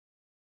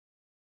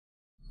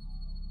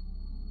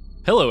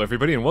Hello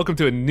everybody and welcome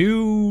to a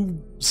new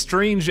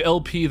strange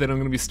LP that I'm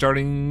going to be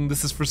starting.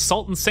 This is for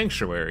Sodden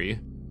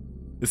Sanctuary.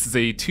 This is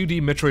a 2D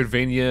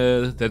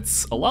Metroidvania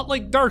that's a lot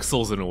like Dark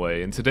Souls in a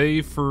way, and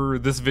today for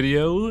this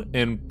video,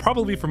 and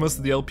probably for most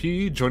of the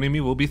LP, joining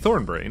me will be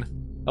Thornbrain.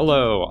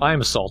 Hello,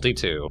 I'm salty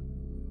too.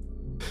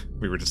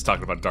 We were just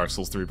talking about Dark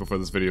Souls 3 before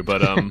this video,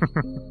 but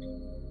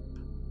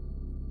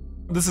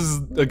this is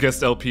a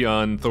guest LP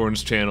on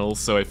Thorn's channel,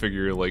 so I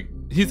figure, like,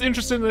 he's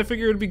interested, and I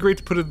figure it'd be great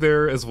to put it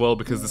there as well,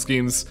 because this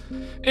game's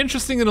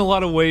interesting in a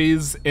lot of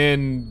ways,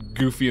 and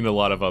goofy in a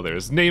lot of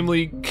others.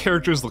 Namely,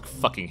 characters look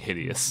fucking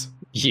hideous.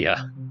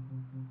 Yeah.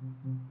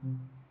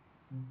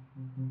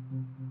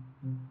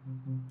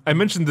 I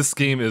mentioned this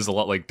game is a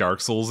lot like Dark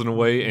Souls in a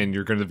way, and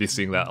you're going to be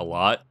seeing that a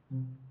lot.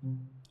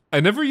 I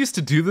never used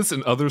to do this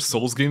in other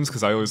Souls games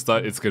because I always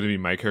thought it's going to be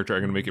my character, I'm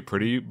going to make it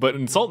pretty, but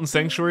in Sodden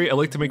Sanctuary, I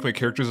like to make my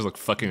characters look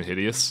fucking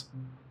hideous.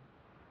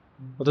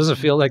 Well, does it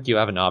feel like you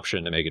have an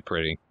option to make it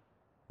pretty?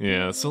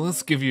 Yeah, so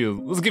let's give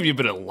you a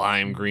bit of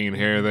lime green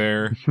hair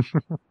there.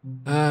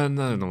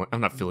 No,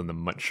 I'm not feeling the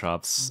mutton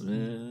chops.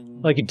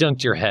 Like you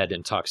dunked your head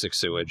in toxic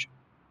sewage.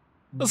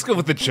 Let's go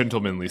with the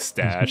gentlemanly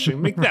stash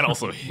and make that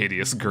also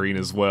hideous green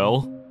as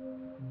well.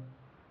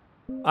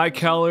 Eye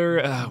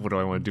color, what do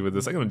I want to do with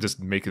this? I'm just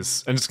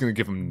gonna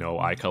give him no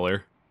eye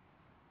color.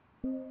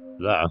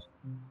 I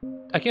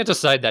can't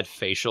decide that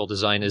facial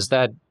design. Is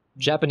that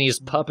Japanese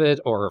puppet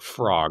or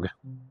frog?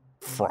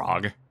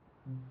 Frog.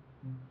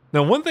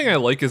 Now, one thing I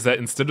like is that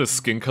instead of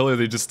skin color,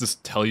 they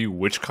just tell you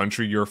which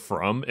country you're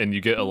from, and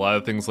you get a lot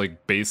of things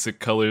like basic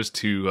colors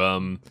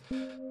to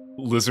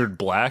lizard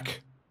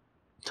black.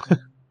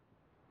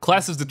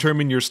 Classes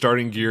determine your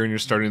starting gear and your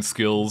starting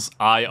skills.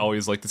 I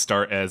always like to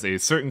start as a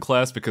certain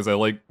class because I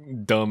like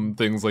dumb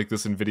things like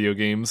this in video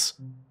games.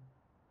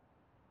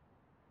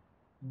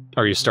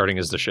 Are you starting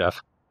as the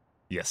chef?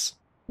 Yes.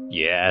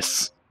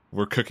 Yes.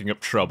 We're cooking up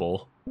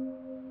trouble.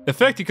 In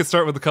fact, you could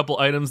start with a couple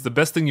items. The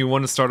best thing you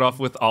want to start off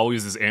with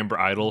always is Amber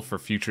Idol for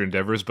future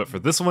endeavors, but for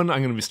this one, I'm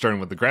going to be starting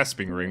with the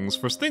Grasping Rings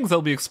for things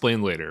that'll be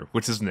explained later,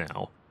 which is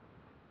now.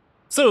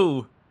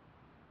 So,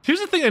 here's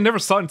the thing I never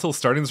saw until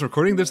starting this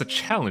recording. There's a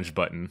challenge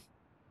button.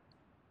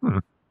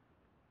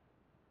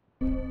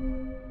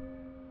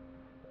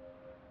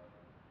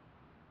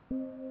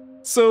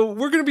 So,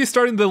 we're going to be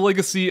starting the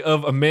legacy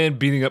of a man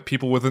beating up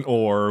people with an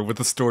oar with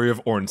the story of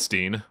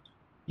Ornstein.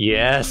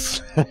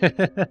 Yes.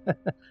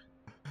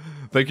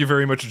 Thank you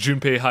very much,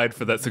 Junpei Hyde,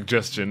 for that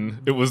suggestion.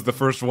 It was the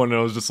first one and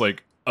I was just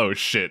like, oh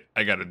shit,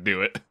 I gotta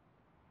do it.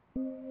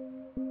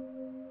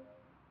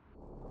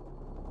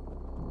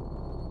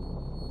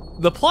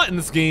 The plot in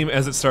this game,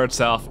 as it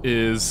starts off,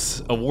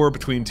 is a war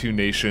between two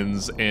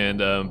nations,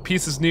 and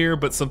peace is near,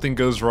 but something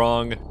goes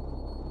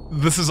wrong.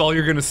 This is all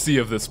you're gonna see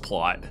of this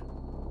plot.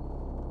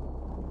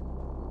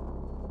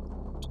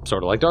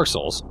 Sort of like Dark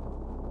Souls.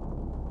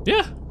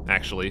 Yeah,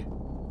 actually.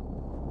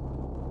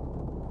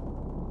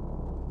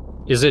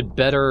 Is it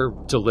better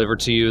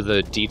delivered to you,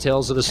 the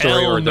details of the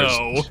story? Hell or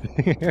no.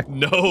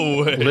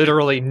 No way.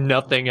 Literally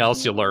nothing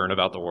else you learn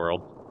about the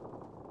world.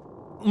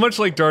 Much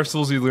like Dark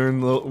Souls, you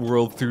learn the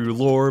world through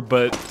lore,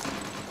 but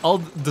I'll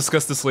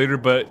discuss this later,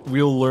 but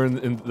we'll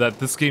learn that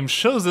this game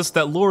shows us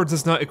that lore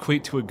does not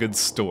equate to a good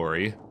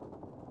story.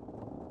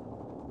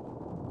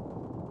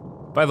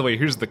 By the way,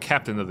 here's the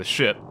captain of the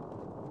ship.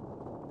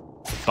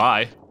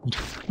 Bye.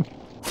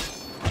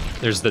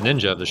 There's the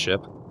ninja of the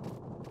ship.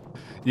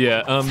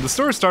 Yeah, the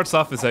story starts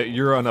off as that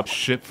you're on a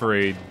ship for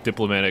a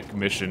diplomatic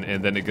mission,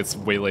 and then it gets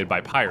waylaid by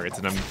pirates,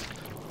 and I'm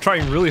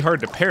trying really hard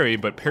to parry,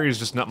 but parry is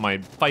just not my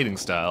fighting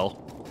style.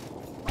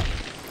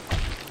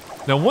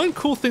 Now, one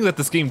cool thing that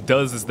this game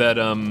does is that,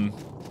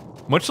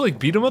 much like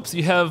beat-em-ups,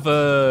 you have,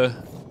 I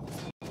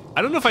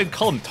don't know if I'd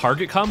call them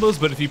target combos,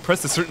 but if you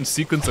press a certain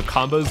sequence of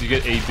combos, you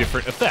get a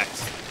different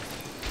effect.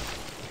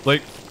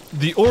 Like,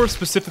 the oar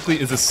specifically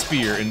is a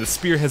spear, and the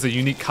spear has a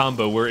unique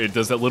combo where it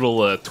does that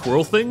little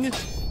twirl thing.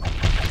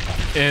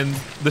 And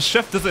the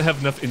chef doesn't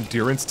have enough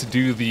endurance to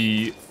do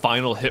the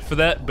final hit for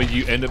that, but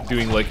you end up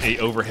doing like a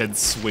overhead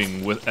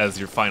swing as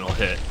your final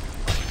hit.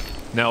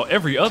 Now,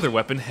 every other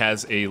weapon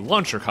has a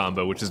launcher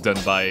combo, which is done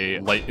by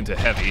light into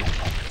heavy.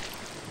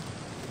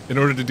 In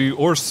order to do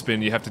oar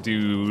spin, you have to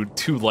do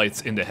 2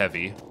 lights into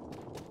heavy.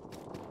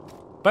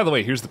 By the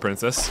way, here's the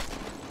princess.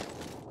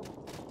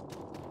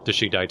 Does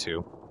she die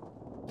too?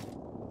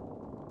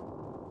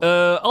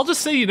 I'll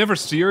just say you never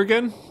see her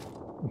again.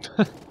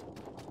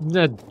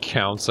 That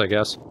counts, I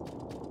guess.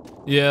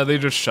 Yeah, they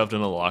just shoved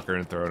in a locker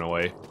and thrown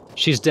away.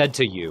 She's dead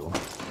to you.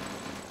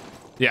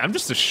 Yeah, I'm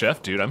just a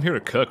chef, dude. I'm here to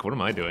cook. What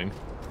am I doing?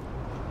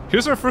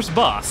 Here's our first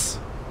boss.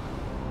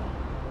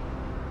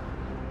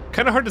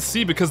 Kind of hard to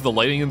see because the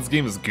lighting in this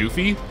game is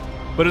goofy,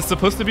 but it's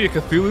supposed to be a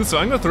Cthulhu, so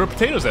I'm gonna throw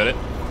potatoes at it.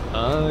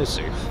 I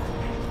see.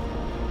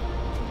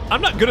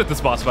 I'm not good at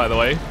this boss, by the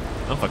way.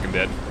 I'm fucking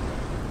dead.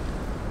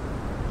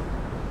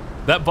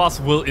 That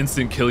boss will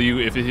instant kill you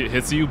if it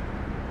hits you,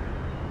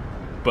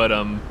 but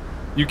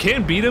you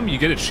can beat him. You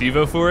get a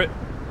Chivo for it.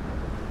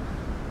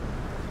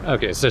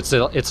 Okay, so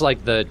it's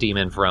like the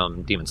demon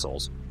from Demon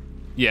Souls.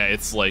 Yeah,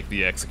 it's like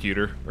the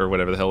Executor, or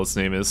whatever the hell its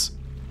name is.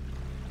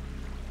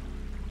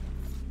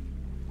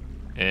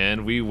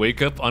 And we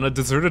wake up on a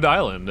deserted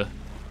island,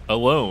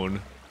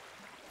 alone,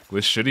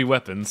 with shitty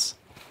weapons.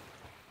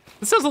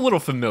 This sounds a little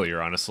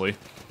familiar, honestly.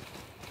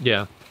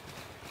 Yeah.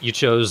 You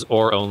chose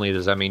or only,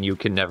 does that mean you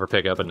can never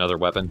pick up another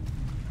weapon?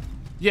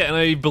 Yeah, and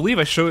I believe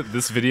I showed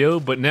this video,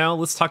 but now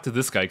let's talk to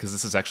this guy, because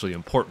this is actually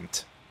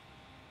important.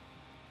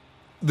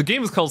 The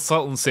game is called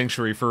Sodden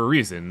Sanctuary for a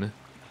reason.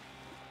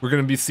 We're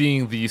going to be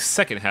seeing the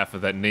second half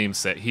of that name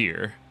set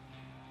here.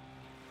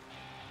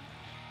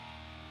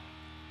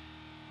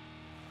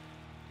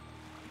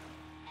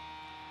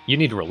 You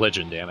need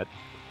religion, damn it.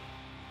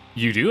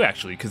 You do,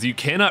 actually, because you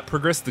cannot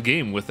progress the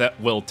game with that.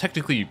 Well,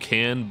 technically you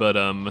can, but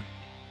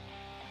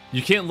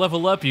you can't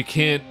level up, you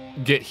can't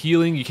get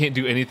healing, you can't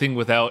do anything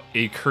without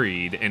a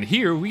creed. And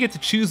here, we get to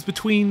choose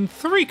between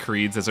 3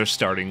 creeds as our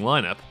starting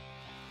lineup.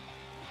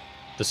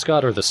 The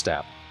Scott or the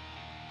Stab?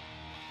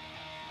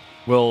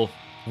 Well,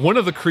 one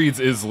of the creeds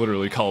is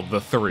literally called the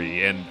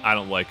 3, and I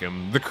don't like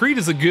him. The creed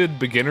is a good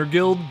beginner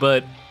guild,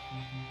 but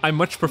I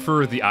much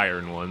prefer the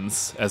iron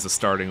ones as a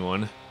starting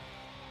one.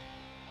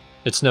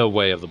 It's no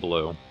Way of the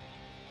Blue.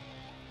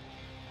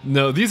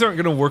 No, these aren't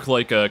going to work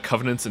like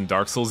Covenants and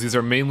Dark Souls. These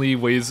are mainly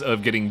ways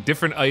of getting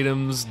different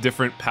items,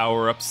 different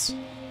power-ups,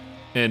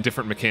 and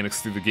different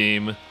mechanics through the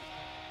game.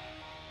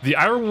 The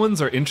iron ones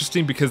are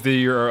interesting because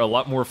they are a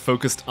lot more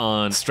focused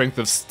on strength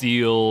of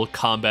steel,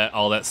 combat,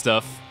 all that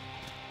stuff.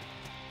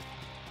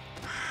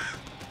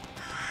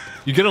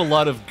 You get a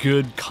lot of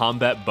good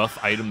combat buff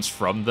items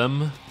from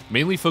them,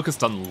 mainly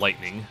focused on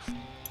lightning.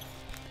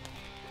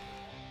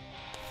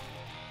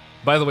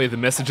 By the way, the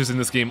messages in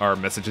this game are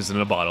messages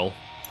in a bottle.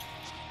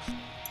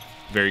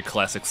 Very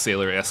classic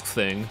sailor-esque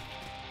thing.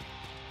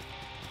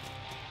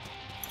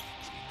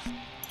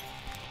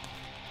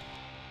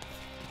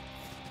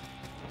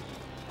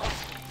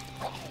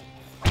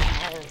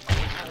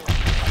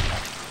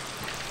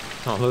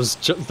 Oh, those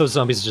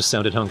zombies just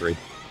sounded hungry.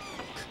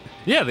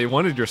 Yeah, they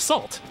wanted your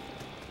salt.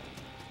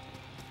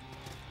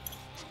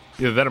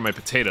 Either that or my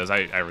potatoes,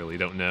 I really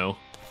don't know.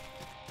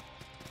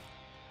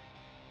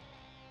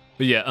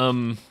 But yeah,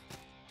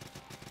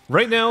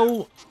 right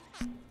now,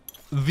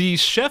 the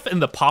Chef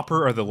and the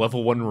Popper are the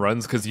level 1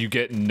 runs because you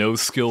get no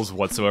skills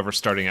whatsoever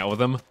starting out with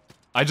them.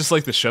 I just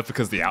like the Chef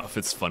because the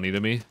outfit's funny to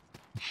me.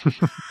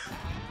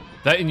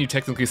 That and you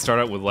technically start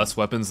out with less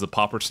weapons. The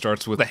Popper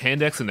starts with a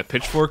hand axe and a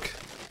pitchfork.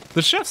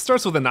 The Chef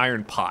starts with an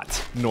iron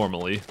pot,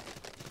 normally.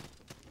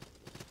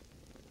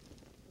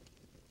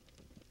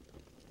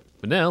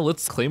 But now,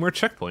 let's claim our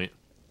checkpoint.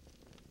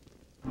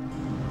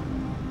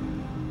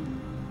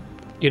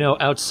 You know,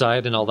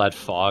 outside in all that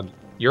fog,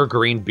 your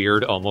green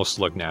beard almost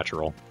looked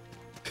natural.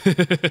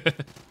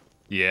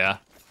 Yeah.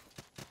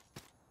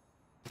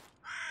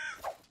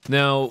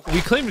 Now,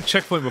 we claimed a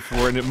checkpoint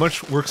before, and it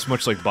works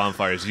much like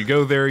bonfires. You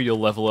go there, you'll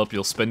level up,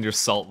 you'll spend your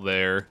salt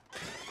there.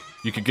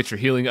 You could get your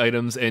healing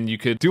items, and you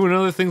could do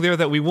another thing there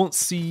that we won't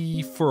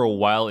see for a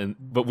while,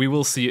 but we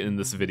will see it in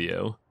this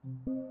video.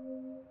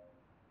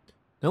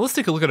 Now let's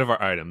take a look at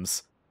our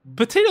items.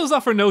 Potatoes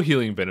offer no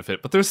healing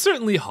benefit, but they're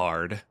certainly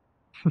hard.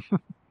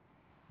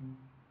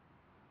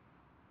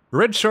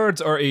 Red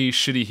shards are a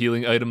shitty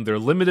healing item. They're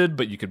limited,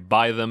 but you could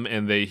buy them,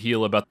 and they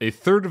heal about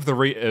 1/3 of the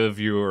rate of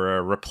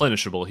your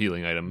replenishable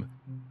healing item.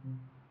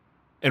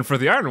 And for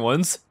the iron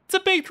ones, it's a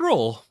baked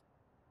roll.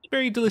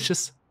 Very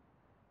delicious.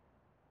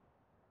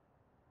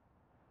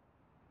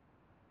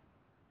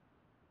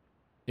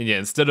 And yeah,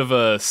 instead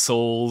of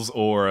souls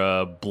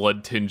or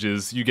blood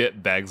tinges, you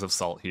get bags of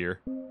salt here.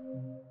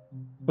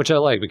 Which I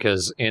like,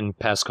 because in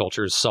past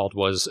cultures, salt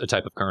was a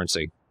type of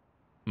currency.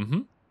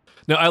 Mm-hmm.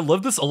 Now, I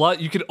love this a lot.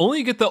 You can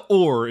only get the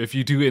ore if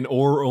you do an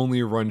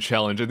ore-only run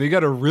challenge, and they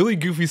got a really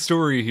goofy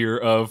story here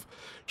of,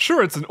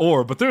 sure, it's an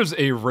ore, but there's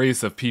a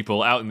race of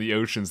people out in the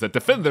oceans that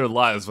defend their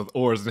lives with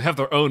ores and have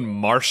their own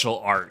martial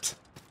art.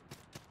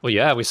 Well,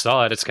 yeah, we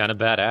saw it. It's kind of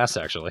badass,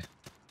 actually.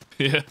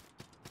 Yeah.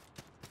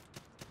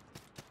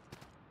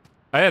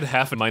 I had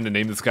half in mind to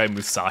name this guy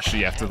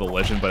Musashi after the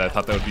legend, but I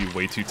thought that would be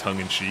way too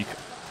tongue-in-cheek.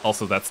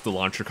 Also, that's the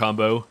launcher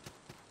combo.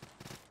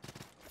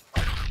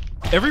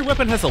 Every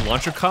weapon has a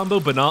launcher combo,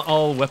 but not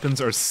all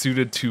weapons are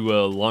suited to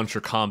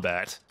launcher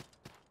combat.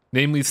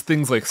 Namely,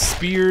 things like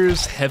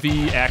spears,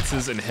 heavy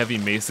axes, and heavy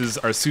maces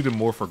are suited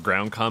more for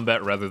ground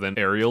combat rather than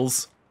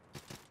aerials.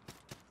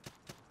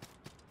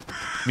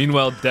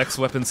 Meanwhile, dex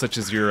weapons such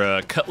as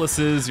your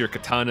cutlasses, your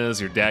katanas,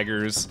 your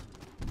daggers,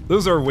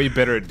 those are way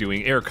better at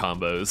doing air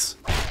combos.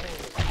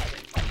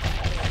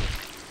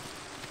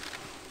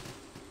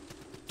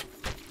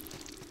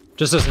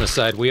 Just as an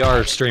aside, we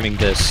are streaming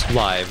this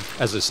live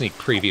as a sneak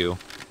preview,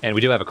 and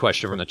we do have a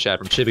question from the chat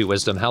from Chibi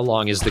Wisdom. How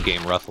long is the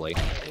game, roughly?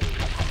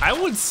 I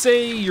would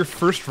say your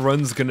first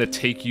run's gonna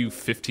take you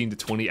 15 to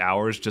 20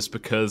 hours just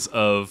because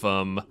of,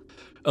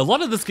 a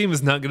lot of this game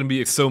is not gonna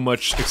be so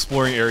much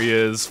exploring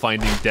areas,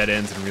 finding dead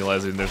ends, and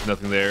realizing there's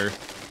nothing there.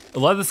 A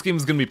lot of this game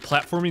is gonna be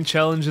platforming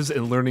challenges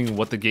and learning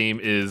what the game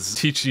is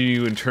teaching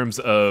you in terms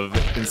of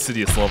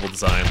insidious level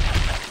design.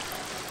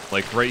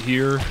 like right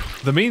here.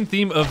 The main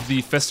theme of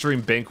the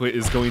Festering Banquet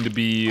is going to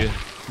be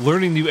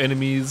learning new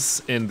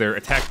enemies and their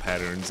attack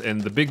patterns,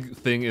 and the big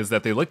thing is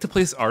that they like to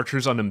place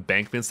archers on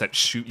embankments that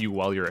shoot you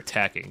while you're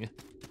attacking.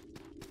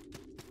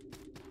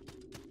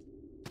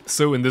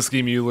 So in this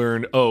game you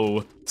learn,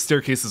 oh,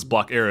 staircases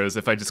block arrows.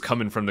 If I just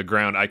come in from the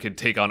ground, I could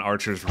take on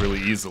archers really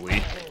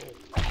easily.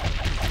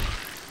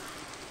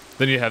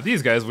 Then you have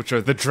these guys, which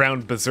are the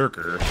Drowned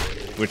Berserker,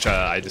 which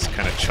I just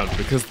kind of chunked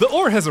because the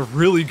ore has a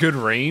really good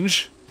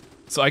range,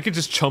 so I could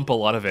just chump a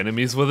lot of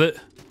enemies with it.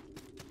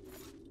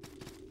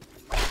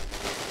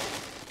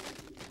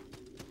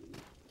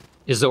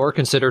 Is the ore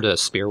considered a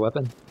spear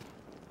weapon?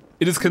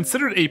 It is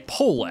considered a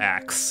pole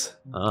axe.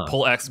 Ah.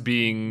 Pole axe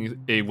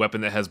being a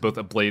weapon that has both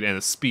a blade and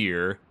a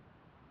spear.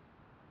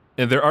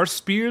 And there are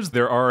spears,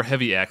 there are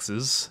heavy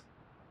axes.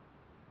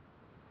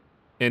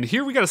 And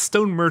here we got a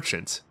stone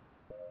merchant.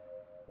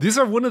 These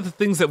are one of the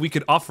things that we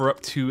could offer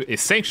up to a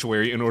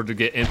sanctuary in order to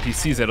get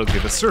NPCs that'll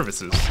give us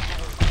services.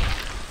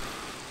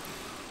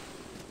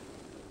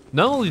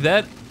 Not only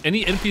that,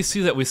 any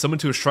NPC that we summon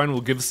to a shrine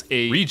will give us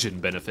a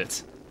region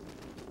benefit.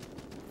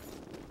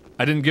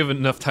 I didn't give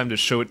enough time to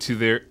show it to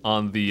there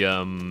on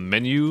the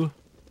menu,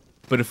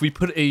 but if we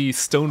put a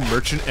stone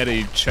merchant at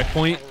a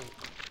checkpoint,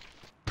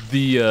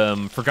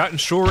 the Forgotten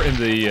Shore and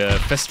the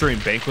Festering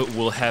Banquet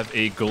will have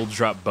a gold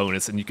drop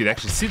bonus, and you could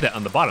actually see that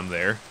on the bottom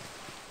there.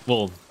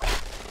 Well,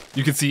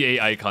 you can see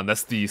a icon.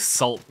 That's the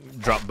salt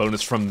drop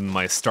bonus from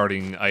my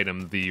starting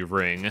item, the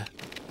ring.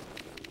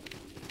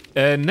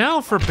 And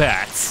now for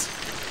bats.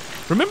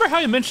 Remember how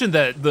I mentioned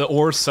that the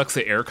ore sucks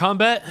at air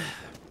combat?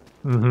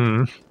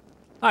 Mm-hmm.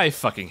 I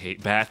fucking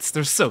hate bats.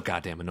 They're so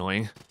goddamn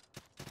annoying.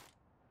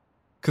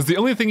 Because the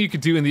only thing you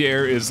could do in the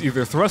air is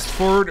either thrust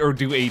forward or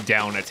do a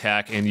down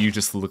attack, and you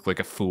just look like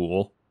a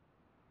fool.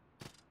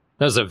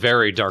 That's a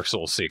very Dark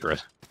Souls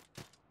secret.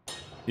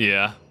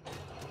 Yeah.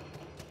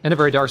 And a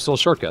very Dark Souls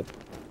shortcut.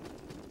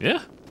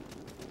 Yeah.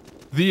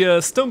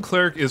 The Stone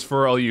Cleric is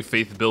for all you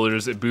faith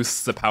builders. It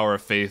boosts the power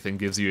of faith and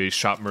gives you a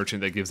shop merchant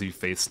that gives you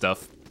faith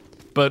stuff.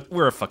 But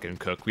we're a fucking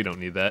cook. We don't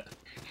need that.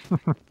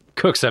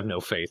 Cooks have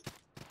no faith.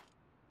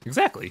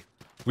 Exactly.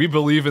 We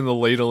believe in the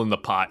ladle and the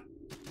pot.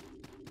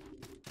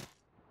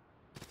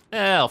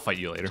 I'll fight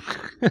you later.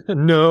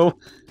 No.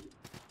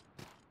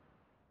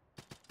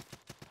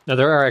 Now,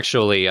 there are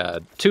actually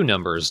two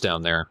numbers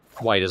down there.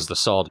 White is the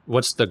salt.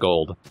 What's the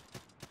gold?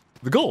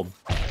 The gold.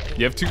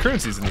 You have two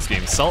currencies in this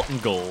game, salt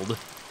and gold.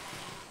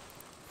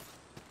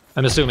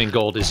 I'm assuming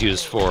gold is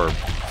used for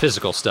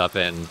physical stuff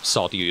and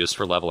salt you use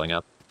for leveling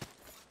up.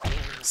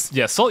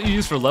 Yeah, salt you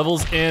use for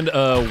levels, and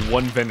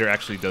one vendor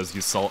actually does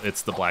use salt.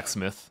 It's the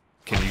blacksmith.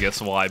 Can you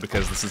guess why?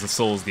 Because this is a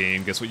Souls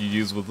game. Guess what you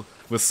use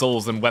with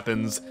souls and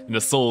weapons in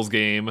a Souls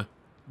game?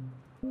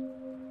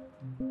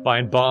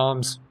 Find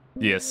bombs.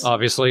 Yes.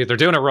 Obviously, they're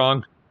doing it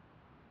wrong.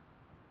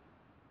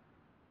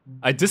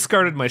 I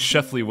discarded my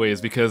chefly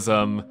ways because,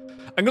 I'm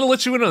gonna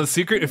let you in on a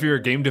secret if you're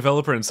a game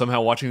developer and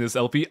somehow watching this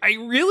LP. I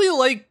really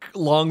like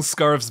long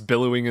scarves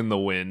billowing in the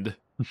wind.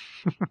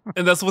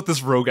 And that's what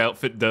this rogue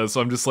outfit does,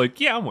 so I'm just like,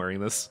 yeah, I'm wearing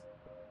this.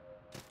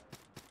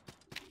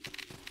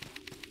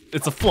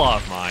 It's a flaw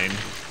of mine.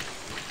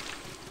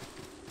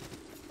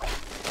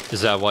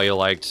 Is that why you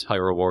liked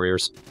Hyrule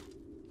Warriors?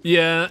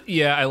 Yeah,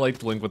 I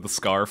liked Link with the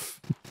scarf.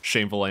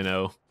 Shameful, I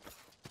know.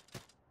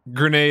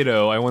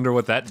 Grenado, I wonder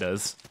what that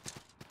does.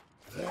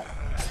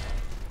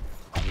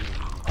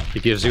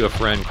 It gives you a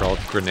friend called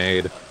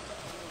Grenade.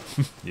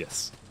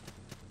 Yes.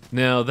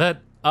 Now,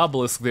 that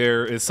obelisk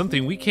there is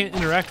something we can't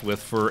interact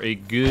with for a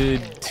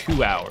good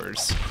 2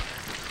 hours.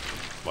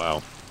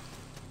 Wow.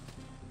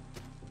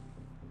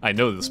 I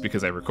know this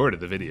because I recorded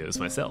the videos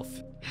myself.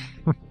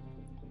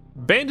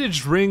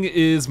 Bandaged Ring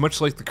is much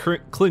like the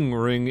Cling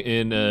Ring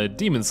in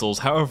Demon Souls,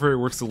 however it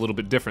works a little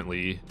bit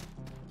differently.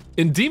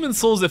 In Demon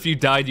Souls, if you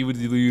died, you would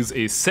lose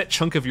a set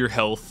chunk of your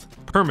health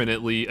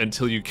permanently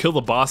until you kill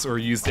the boss or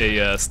used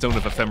a Stone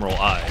of Ephemeral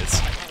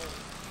Eyes.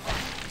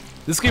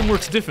 This game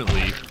works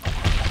differently.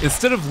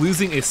 Instead of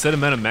losing a set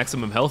amount of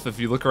maximum health, if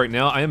you look right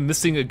now, I am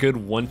missing a good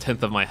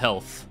 1/10 of my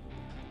health.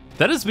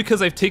 That is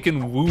because I've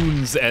taken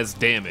wounds as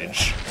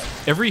damage.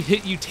 Every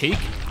hit you take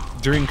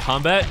during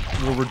combat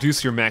will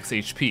reduce your max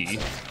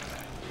HP.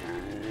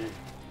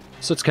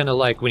 So it's kind of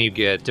like when you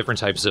get different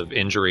types of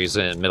injuries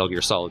in Metal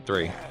Gear Solid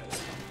 3.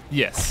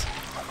 Yes.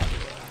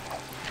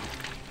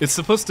 It's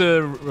supposed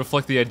to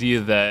reflect the idea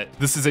that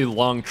this is a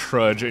long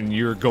trudge and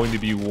you're going to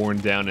be worn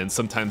down, and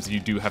sometimes you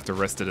do have to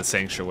rest at a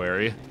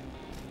sanctuary.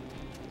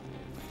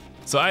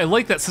 So I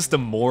like that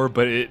system more,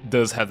 but it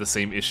does have the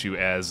same issue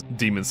as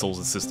Demon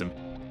Souls' system.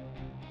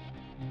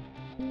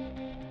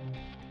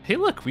 Hey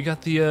look, we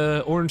got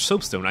the orange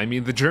soapstone, I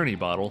mean the journey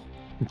bottle.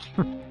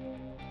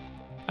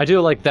 I do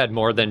like that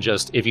more than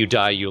just, if you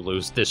die, you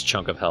lose this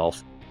chunk of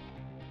health.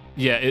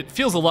 Yeah, it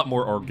feels a lot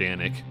more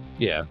organic.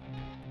 Yeah.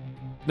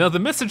 Now, the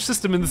message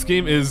system in this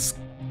game is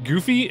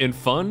goofy and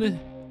fun.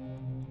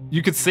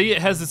 You could say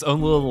it has its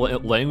own little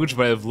language,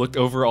 but I've looked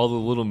over all the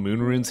little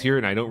moon runes here,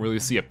 and I don't really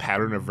see a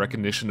pattern of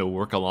recognition to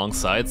work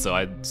alongside, so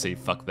I'd say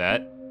fuck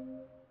that.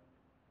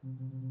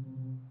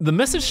 The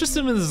message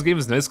system in this game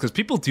is nice because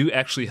people do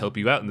actually help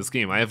you out in this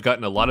game. I have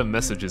gotten a lot of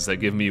messages that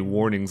give me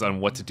warnings on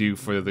what to do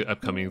for the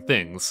upcoming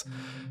things.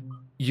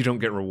 You don't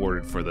get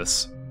rewarded for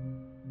this.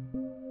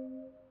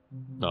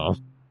 No.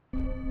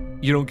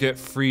 You don't get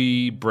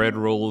free bread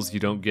rolls, you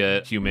don't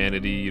get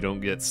humanity, you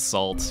don't get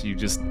salt, you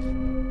just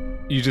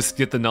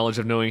get the knowledge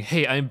of knowing,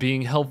 hey, I'm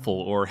being helpful,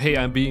 or hey,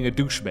 I'm being a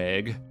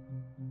douchebag.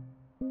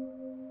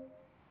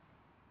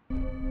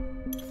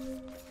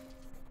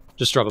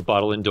 Just drop a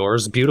bottle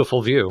indoors,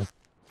 beautiful view.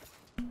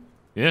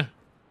 Yeah.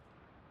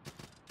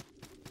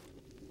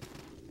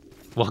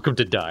 Welcome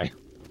to die.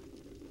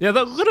 Yeah,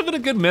 that would have been a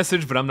good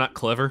message, but I'm not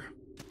clever.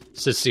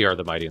 Says CR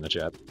the Mighty in the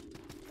chat.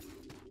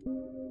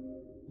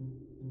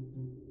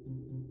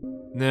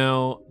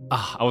 Now,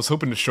 I was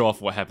hoping to show off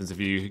what happens if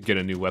you get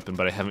a new weapon,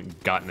 but I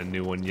haven't gotten a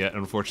new one yet,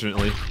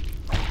 unfortunately.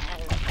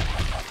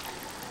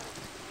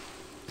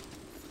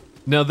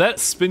 Now, that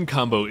spin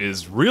combo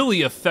is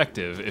really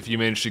effective if you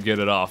manage to get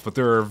it off, but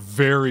there are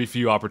very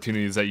few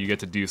opportunities that you get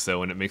to do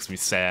so, and it makes me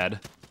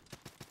sad.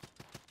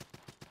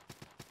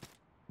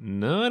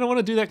 No, I don't want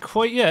to do that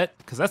quite yet,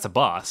 because that's a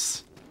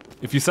boss.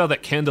 If you saw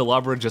that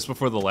candelabra just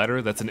before the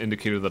ladder, that's an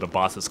indicator that a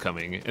boss is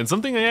coming, and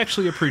something I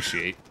actually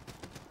appreciate.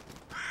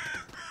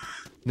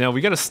 Now, we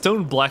got a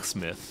stone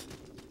blacksmith.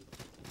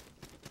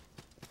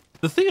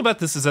 The thing about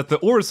this is that the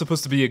ore is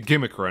supposed to be a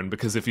gimmick run,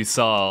 because if you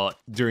saw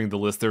during the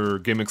list, there were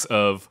gimmicks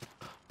of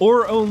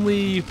ore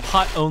only,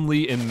 pot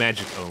only, and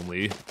magic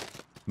only.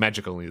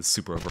 Magic only is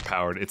super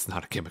overpowered, it's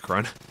not a gimmick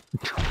run.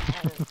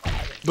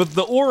 But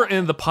the ore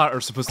and the pot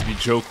are supposed to be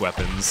joke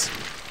weapons,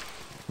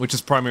 which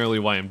is primarily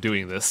why I'm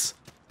doing this.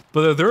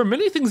 But there are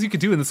many things you could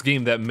do in this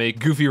game that make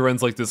goofy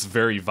runs like this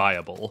very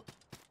viable.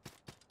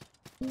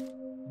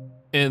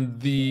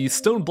 And the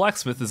stone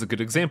blacksmith is a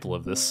good example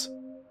of this.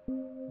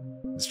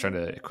 Just trying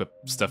to equip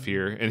stuff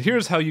here. And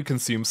here's how you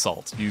consume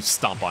salt. You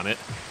stomp on it.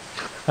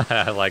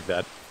 I like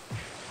that.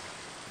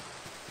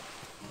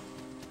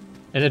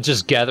 And it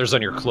just gathers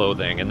on your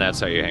clothing, and that's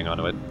how you hang on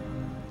to it.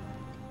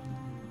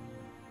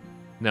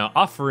 Now,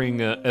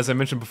 offering, as I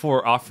mentioned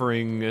before,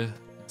 offering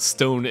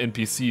stone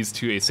NPCs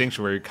to a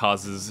sanctuary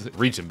causes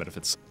region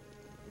benefits.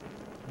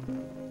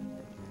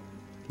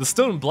 The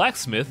stone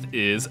blacksmith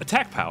is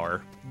attack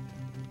power.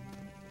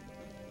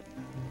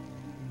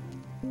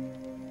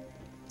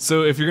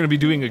 So if you're going to be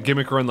doing a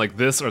gimmick run like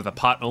this, or the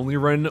pot only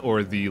run,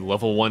 or the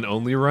level 1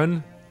 only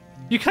run,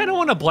 you kind of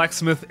want a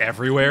blacksmith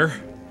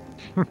everywhere.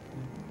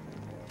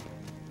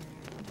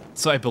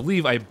 So I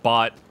believe I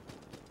bought...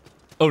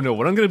 Oh no,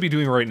 what I'm going to be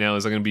doing right now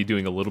is I'm going to be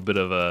doing a little bit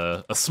of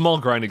a small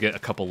grind to get a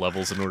couple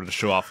levels in order to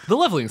show off the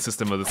leveling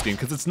system of this game,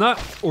 because it's not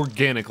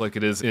organic like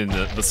it is in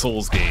the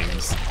Souls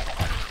games.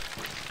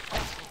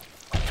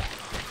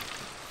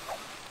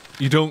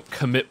 You don't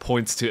commit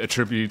points to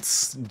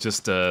attributes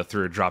just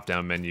through a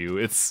drop-down menu.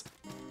 It's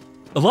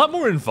a lot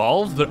more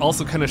involved, but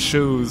also kind of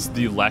shows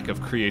the lack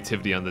of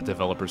creativity on the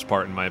developer's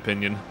part, in my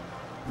opinion.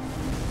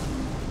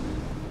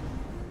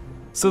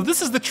 So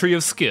this is the Tree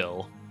of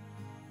Skill.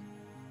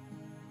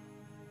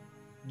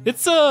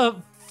 It's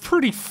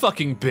pretty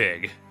fucking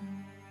big.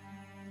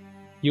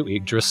 You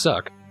Yggdrasil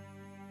suck.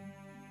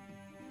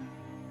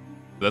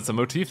 That's a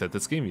motif that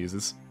this game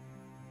uses.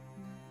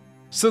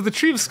 So the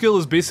Tree of Skill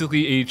is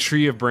basically a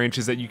tree of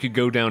branches that you could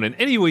go down in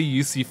any way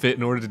you see fit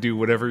in order to do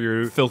whatever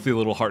your filthy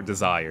little heart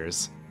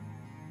desires.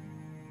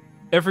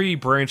 Every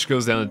branch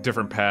goes down a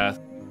different path.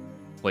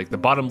 Like, the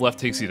bottom left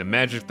takes you to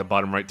magic, the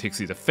bottom right takes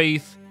you to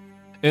faith,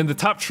 and the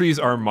top trees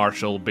are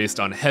martial, based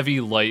on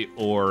heavy, light,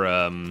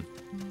 or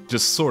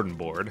just sword and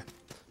board.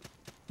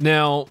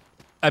 Now,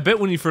 I bet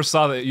when you first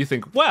saw that you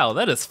think, wow,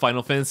 that is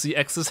Final Fantasy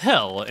X's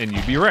hell, and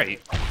you'd be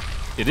right.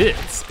 It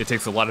is. It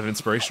takes a lot of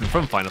inspiration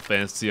from Final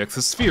Fantasy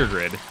X's Sphere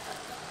Grid.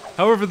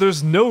 However,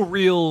 there's no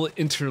real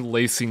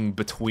interlacing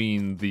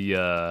between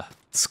the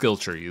skill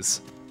trees.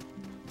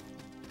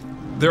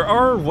 There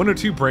are one or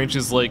two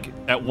branches, like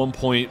at one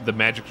point the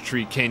magic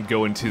tree can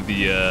go into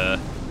the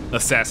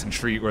assassin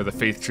tree, or the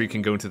faith tree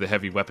can go into the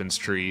heavy weapons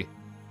tree.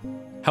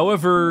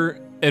 However,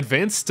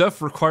 advanced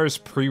stuff requires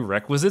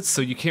prerequisites,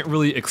 so you can't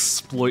really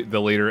exploit the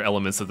later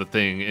elements of the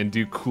thing and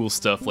do cool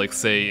stuff like,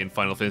 say, in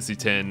Final Fantasy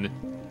X,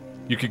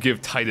 you could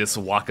give Titus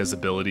Waka's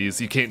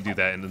abilities. You can't do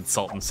that in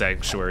Sultan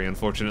Sanctuary,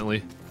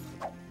 unfortunately.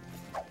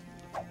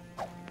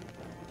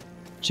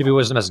 Chibi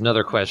Wisdom has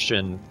another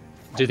question.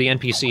 Do the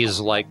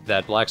NPCs like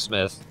that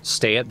blacksmith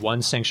stay at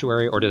one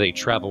sanctuary, or do they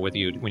travel with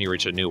you when you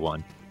reach a new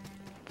one?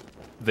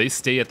 They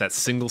stay at that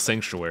single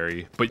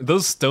sanctuary, but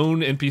those stone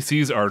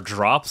NPCs are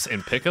drops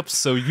and pickups,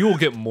 so you'll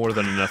get more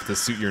than enough to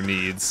suit your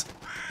needs.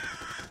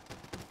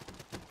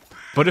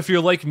 But if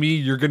you're like me,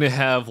 you're gonna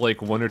have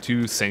like one or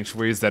two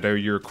sanctuaries that are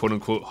your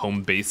quote-unquote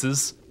home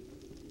bases,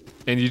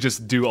 and you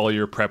just do all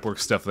your prep work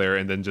stuff there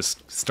and then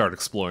just start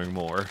exploring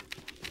more.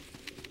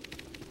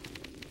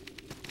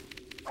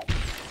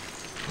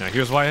 Now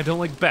here's why I don't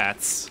like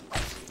bats.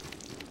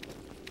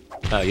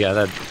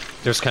 Yeah,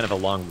 there's kind of a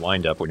long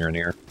wind-up when you're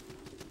near.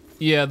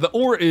 Yeah, the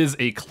ore is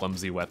a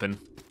clumsy weapon.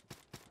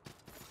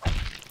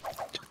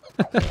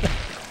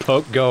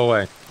 Poke, go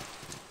away.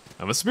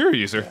 I'm a spear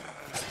user.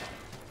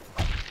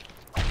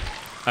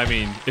 I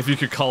mean, if you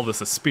could call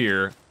this a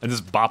spear, and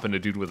just bopping a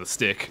dude with a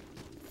stick.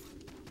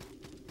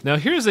 Now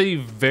here's a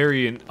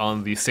variant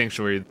on the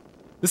Sanctuary.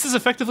 This is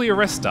effectively a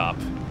rest stop.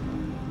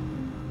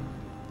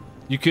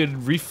 You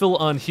could refill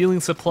on healing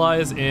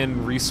supplies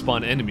and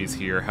respawn enemies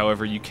here,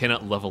 however you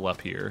cannot level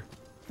up here.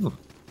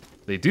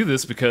 They do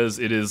this because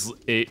it is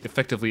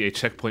effectively a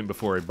checkpoint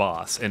before a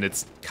boss, and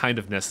it's kind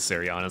of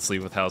necessary, honestly,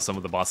 with how some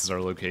of the bosses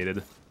are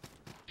located.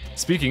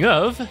 Speaking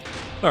of,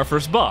 our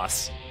first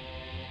boss.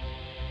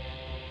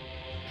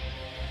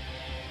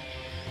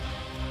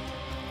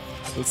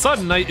 The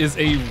Sodden Knight is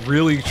a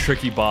really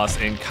tricky boss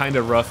and kind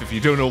of rough if you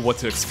don't know what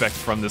to expect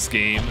from this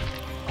game.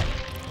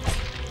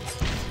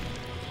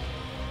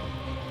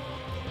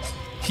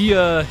 He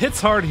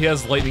hits hard, he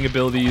has lightning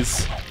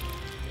abilities,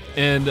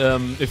 and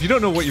if you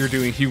don't know what you're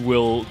doing, he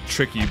will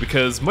trick you,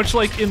 because much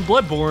like in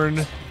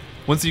Bloodborne,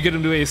 once you get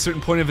him to a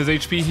certain point of his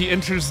HP, he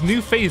enters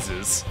new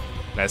phases,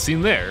 as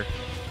seen there.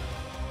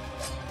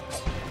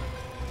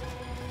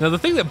 Now the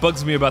thing that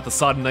bugs me about the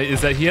Sodden Knight is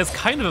that he has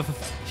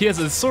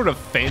a sort of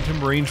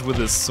phantom range with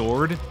his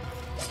sword.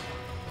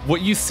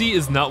 What you see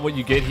is not what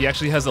you get. He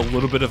actually has a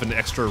little bit of an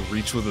extra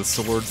reach with his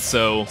sword,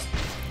 so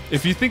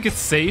if you think it's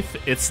safe,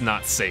 it's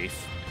not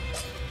safe.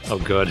 Oh,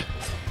 good.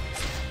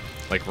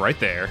 Like right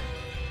there.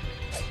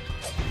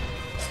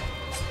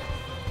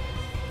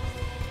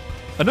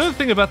 Another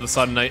thing about the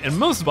Sodden Knight, and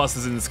most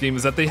bosses in this game,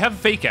 is that they have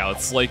fake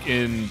outs, like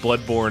in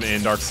Bloodborne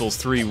and Dark Souls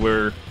 3,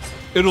 where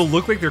it'll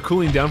look like they're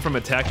cooling down from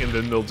attack and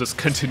then they'll just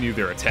continue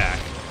their attack.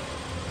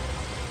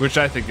 Which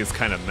I think is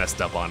kind of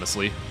messed up,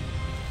 honestly.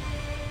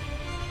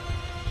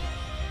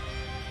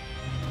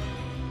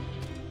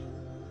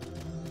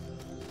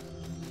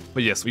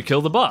 But yes, we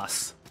killed the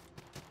boss.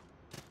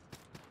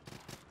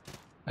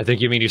 I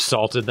think you mean you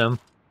salted them?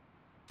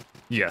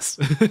 Yes.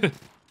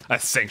 I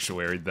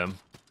sanctuaried them.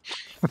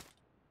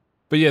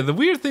 But yeah, the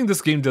weird thing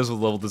this game does with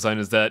level design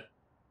is that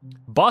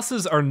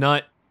bosses are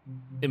not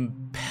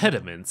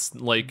impediments.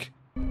 Like,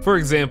 for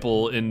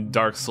example, in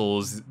Dark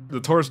Souls, the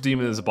Taurus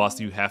Demon is a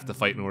boss you have to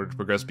fight in order to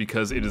progress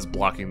because it is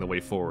blocking the way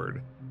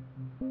forward.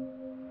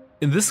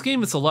 In this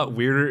game, it's a lot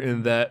weirder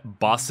in that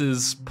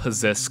bosses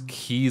possess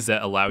keys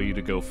that allow you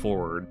to go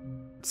forward.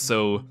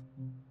 So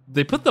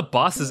they put the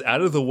bosses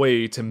out of the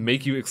way to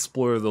make you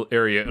explore the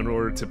area in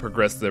order to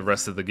progress the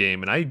rest of the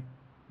game, and I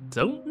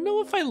don't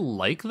know if I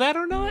like that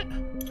or not.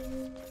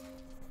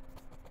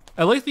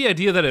 I like the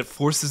idea that it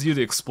forces you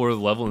to explore the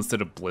level instead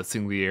of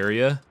blitzing the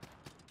area,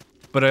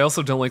 but I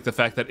also don't like the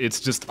fact that it's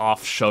just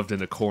off shoved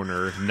in a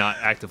corner, not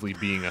actively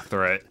being a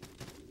threat.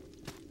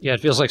 Yeah, it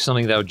feels like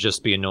something that would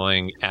just be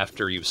annoying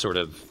after you've sort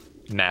of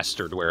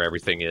mastered where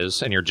everything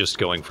is and you're just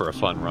going for a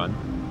fun run.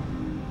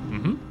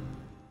 Mm-hmm.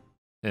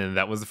 And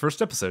that was the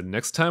first episode.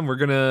 Next time we're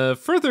gonna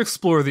further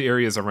explore the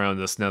areas around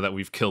us now that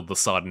we've killed the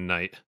Sodden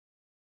Knight.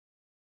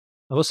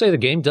 I will say the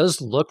game does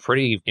look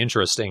pretty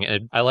interesting,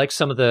 and I like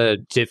some of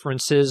the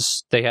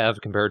differences they have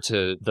compared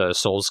to the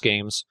Souls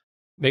games.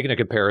 Making a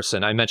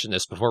comparison, I mentioned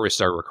this before we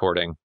started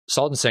recording.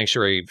 Salt and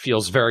Sanctuary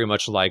feels very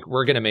much like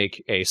we're going to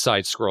make a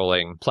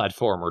side-scrolling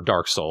platformer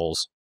Dark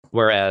Souls,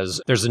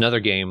 whereas there's another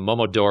game,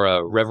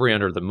 Momodora Reverie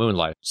Under the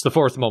Moonlight. It's the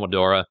fourth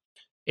Momodora.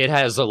 It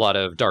has a lot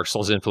of Dark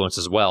Souls influence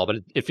as well, but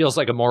it feels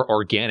like a more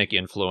organic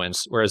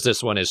influence, whereas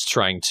this one is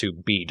trying to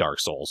be Dark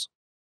Souls.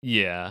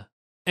 Yeah.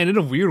 And in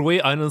a weird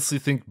way, I honestly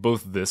think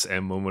both this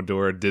and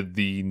Momodora did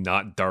the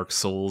not Dark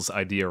Souls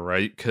idea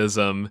right, because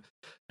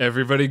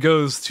everybody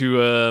goes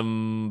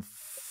to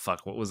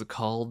fuck, what was it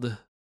called?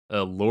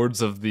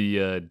 Lords of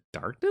the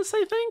Darkness,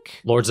 I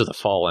think? Lords of the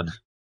Fallen.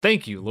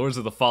 Thank you, Lords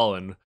of the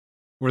Fallen.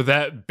 Where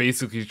that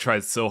basically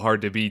tried so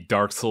hard to be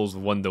Dark Souls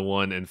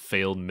 1-to-1 and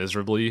failed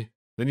miserably.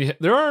 Then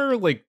there are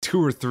like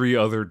 2 or 3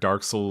 other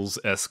Dark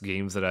Souls-esque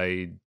games that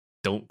I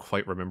don't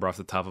quite remember off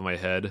the top of my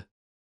head.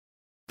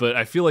 But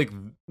I feel like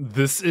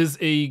this is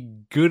a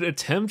good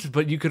attempt,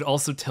 but you could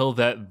also tell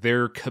that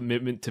their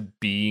commitment to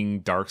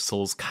being Dark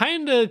Souls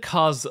kind of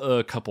caused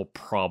a couple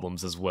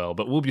problems as well,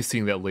 but we'll be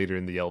seeing that later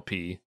in the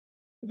LP.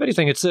 If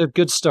anything, it's a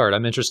good start.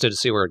 I'm interested to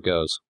see where it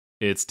goes.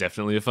 It's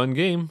definitely a fun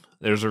game.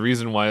 There's a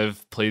reason why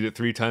I've played it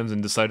 3 times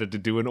and decided to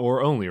do an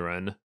or-only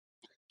run.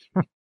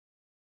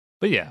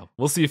 But yeah,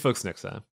 we'll see you folks next time.